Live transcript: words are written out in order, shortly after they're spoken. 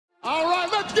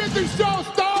Let's get this show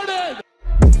started!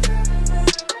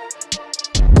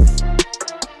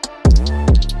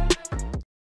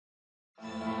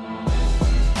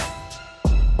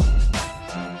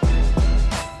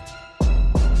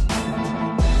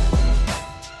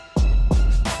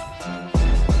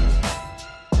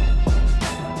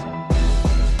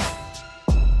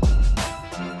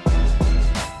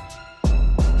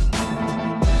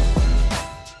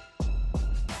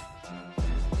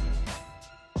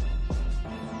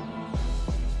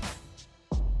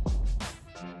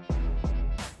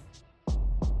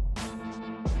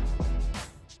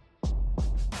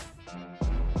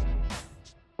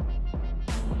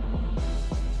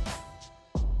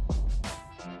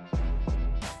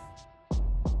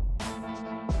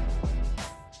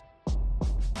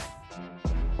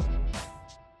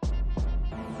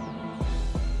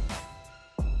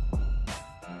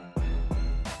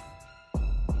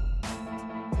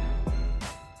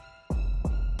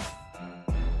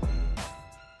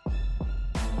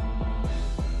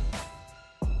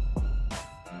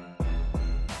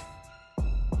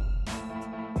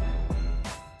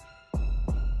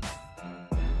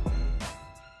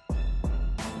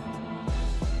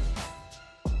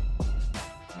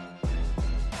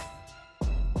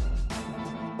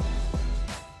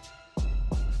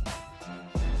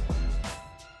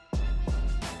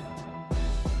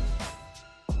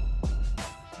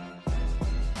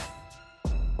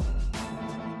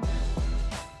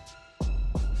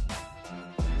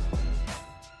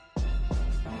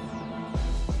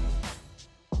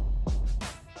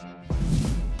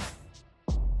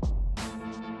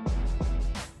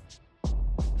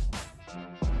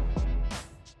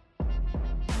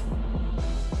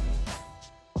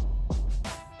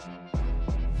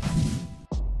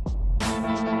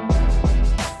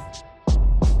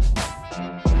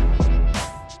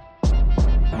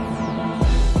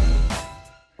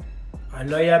 I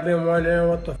know y'all been wondering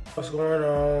what the fuck's going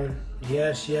on.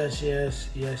 Yes.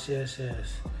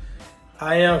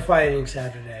 I am fighting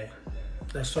Saturday.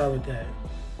 Let's start with that.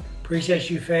 Appreciate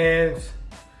you fans.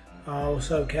 What's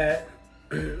up, Kat?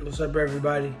 What's up,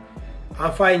 everybody?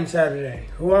 I'm fighting Saturday.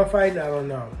 Who I'm fighting, I don't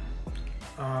know.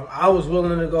 I was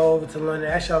willing to go over to London.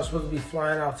 Actually, I was supposed to be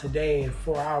flying out today in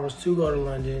 4 hours to go to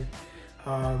London.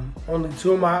 Only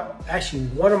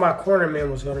one of my corner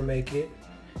men was going to make it,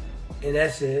 and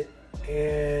that's it.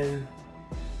 And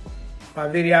my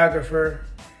videographer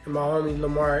and my homie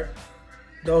Lamar,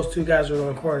 those two guys were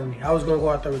going to corner me. I was going to go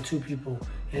out there with two people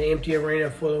in an empty arena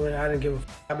full of women. I didn't give a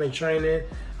fuck. I've been training.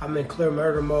 I'm in clear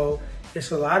murder mode.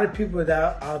 It's a lot of people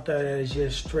out there that is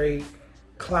just straight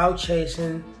clout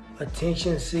chasing,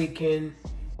 attention seeking.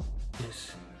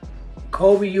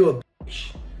 Colby, you a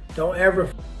bitch. Don't ever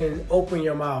fucking open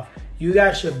your mouth. You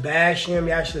guys should bash him.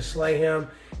 Y'all should slay him.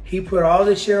 He put all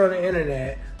this shit on the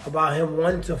internet about him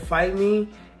wanting to fight me,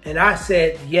 and I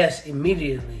said yes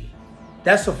immediately.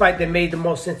 That's the fight that made the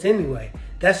most sense anyway.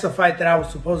 That's the fight that I was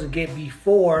supposed to get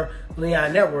before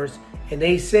Leon Edwards, and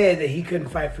they said that he couldn't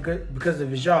fight because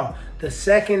of his jaw. The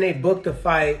second they booked the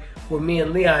fight with me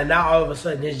and Leon, now all of a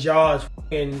sudden his jaw is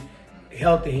fucking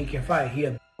healthy, he can fight. He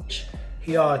a bitch.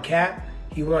 He all cap.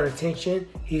 He want attention.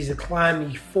 He's declined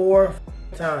me 4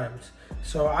 times.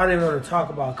 So I don't even want to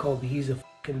talk about Colby. He's a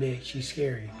fucking bitch. He's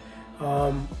scary.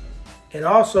 And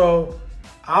also,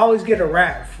 I always get a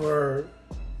rap for,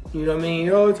 you know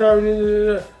what I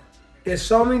mean? There's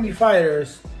so many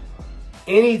fighters,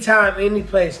 anytime, any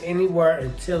place, anywhere,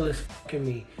 until it's fucking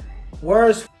me.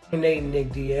 Where's fucking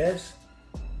Nick Diaz?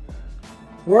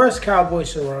 Where's Cowboy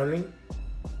Cerrone?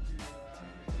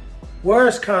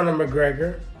 Where's Conor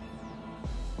McGregor?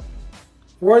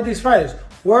 Where are these fighters?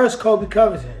 Where's Colby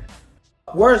Covington?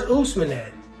 Where's Usman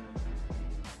at?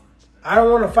 I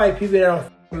don't want to fight people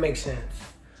that don't make sense.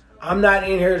 I'm not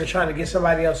in here to try to get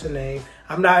somebody else a name.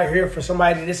 I'm not here for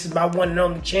somebody, this is my one and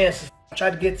only chance to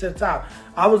try to get to the top.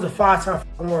 I was a 5-time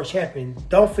world champion.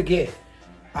 Don't forget.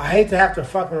 I hate to have to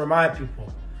fucking remind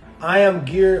people. I am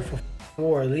geared for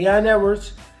war. Leon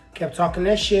Edwards kept talking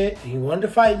that shit, and he wanted to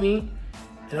fight me.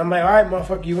 And I'm like, all right,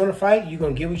 motherfucker, you want to fight? You're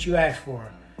going to get what you asked for.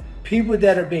 People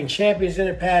that have been champions in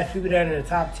the past, people that are in the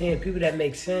top 10, people that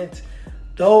make sense,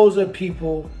 those are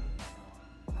people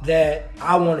that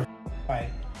I want to fight.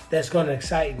 That's going to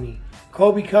excite me.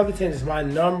 Colby Covington is my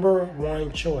number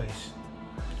one choice.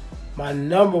 My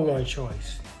number one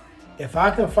choice. If I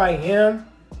can fight him,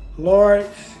 Lord,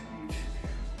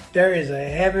 there is a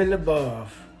heaven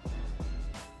above.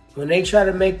 When they try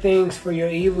to make things for your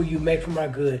evil, you make for my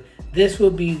good. This will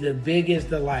be the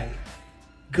biggest delight.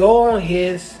 Go on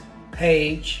his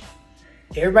page.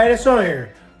 Everybody that's on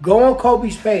here, Go on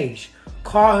Colby's page.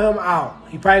 Call him out.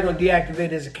 He probably going to deactivate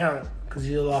his account because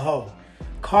he's a little hoe.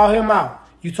 Call him out.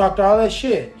 You talked all that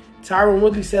shit. Tyron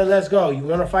Woodley said, let's go. You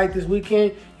want to fight this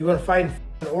weekend? You want to fight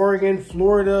in Oregon,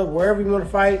 Florida, wherever you want to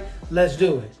fight? Let's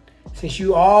do it. Since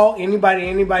you all, anybody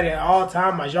at all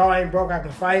time, my jaw ain't broke, I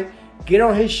can fight. Get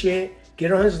on his shit.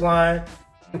 Get on his line.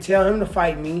 And tell him to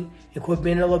fight me and quit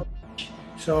being a little bitch.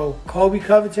 So, Colby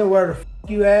Covington, where the fuck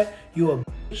you at? You a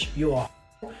bitch.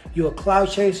 You a cloud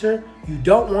chaser. You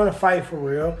don't want to fight for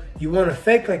real. You want to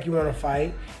fake like you want to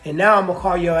fight. And now I'm going to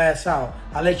call your ass out.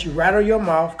 I let you rattle your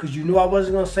mouth because you knew I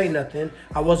wasn't going to say nothing.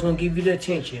 I wasn't going to give you the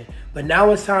attention. But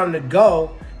now it's time to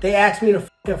go. They asked me to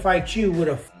fucking fight you with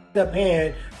a fucked up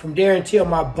hand from there until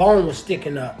my bone was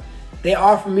sticking up. They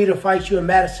offered me to fight you in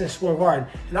Madison Square Garden.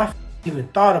 And I even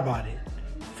thought about it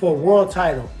for a world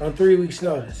title on 3 weeks'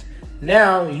 notice.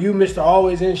 Now, you, Mr.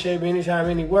 Always in shape, anytime,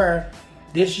 anywhere,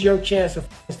 this is your chance to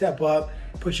step up,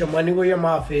 put your money where your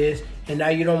mouth is, and now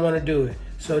you don't want to do it.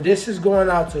 So this is going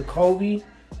out to Colby.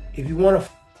 If you want to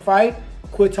fight,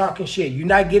 quit talking shit. You're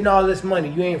not getting all this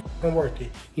money. You ain't worth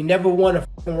it. You never won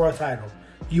a world title.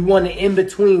 You won an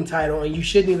in-between title, and you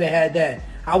shouldn't even have that.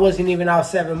 I wasn't even out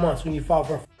 7 months when you fought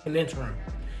for an interim.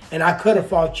 And I could have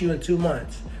fought you in 2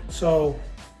 months. So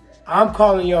I'm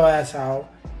calling your ass out.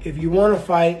 If you want to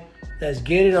fight, let's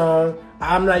get it on.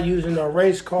 I'm not using no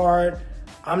race card.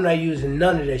 I'm not using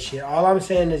none of that shit. All I'm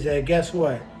saying is that, guess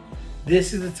what?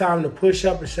 This is the time to push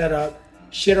up and set up,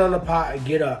 shit on the pot and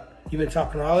get up. You've been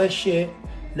talking all that shit.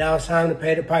 Now it's time to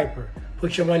pay the piper.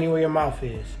 Put your money where your mouth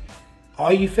is.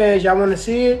 All you fans, y'all want to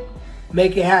see it?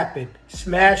 Make it happen.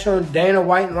 Smash on Dana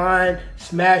White line.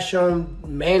 Smash on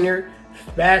Maynard.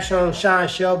 Smash on Sean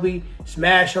Shelby.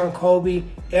 Smash on Colby.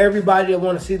 Everybody that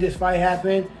want to see this fight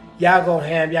happen, y'all go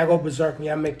ham. Y'all go berserk and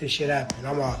y'all make this shit happen.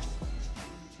 I'm off.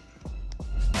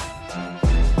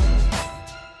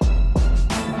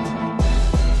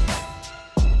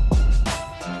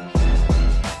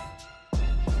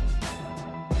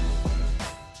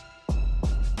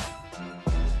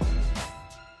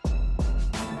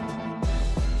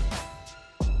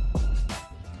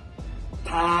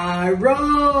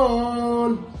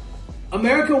 Tyron!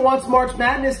 America wants March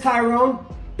Madness, Tyron.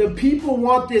 The people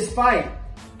want this fight.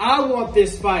 I want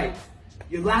this fight.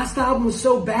 Your last album was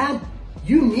so bad,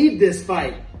 you need this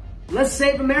fight. Let's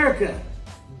save America,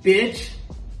 bitch.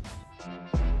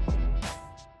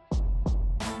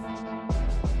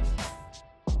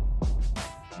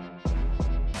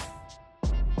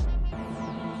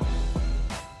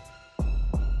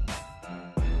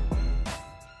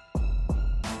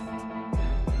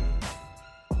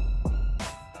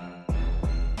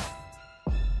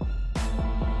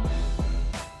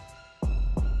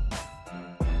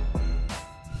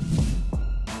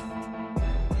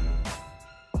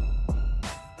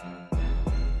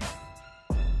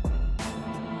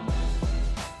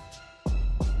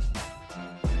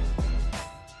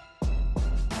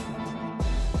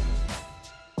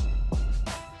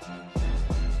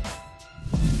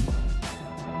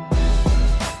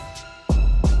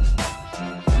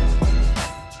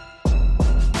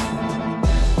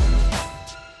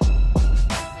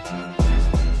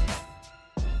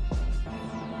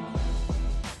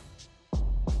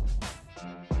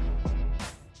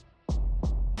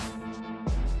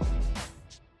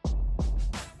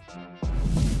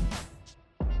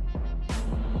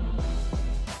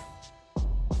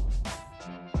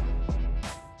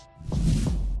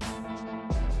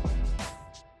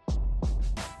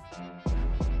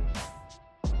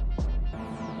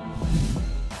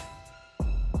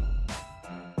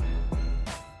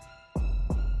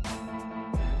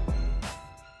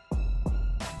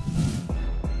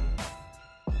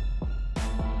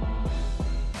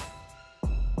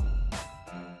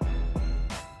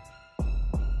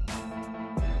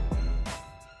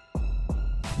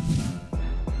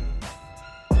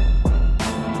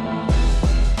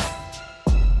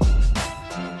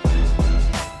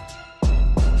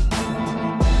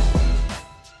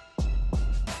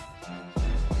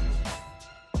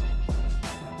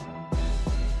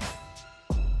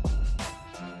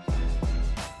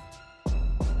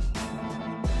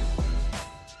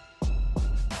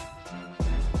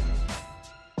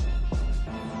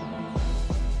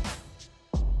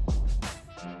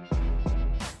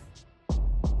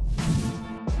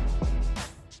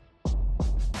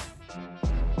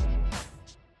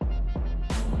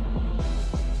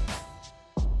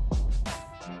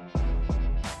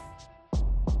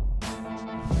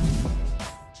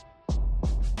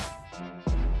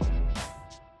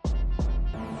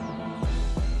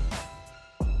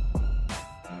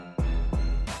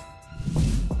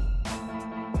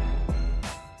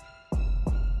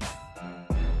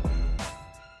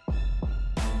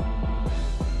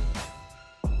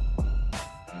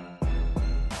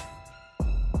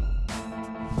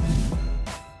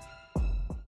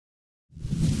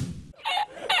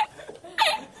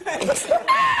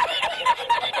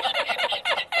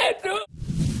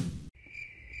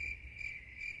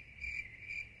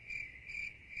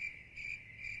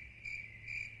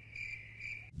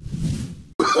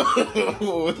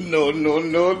 Oh, no.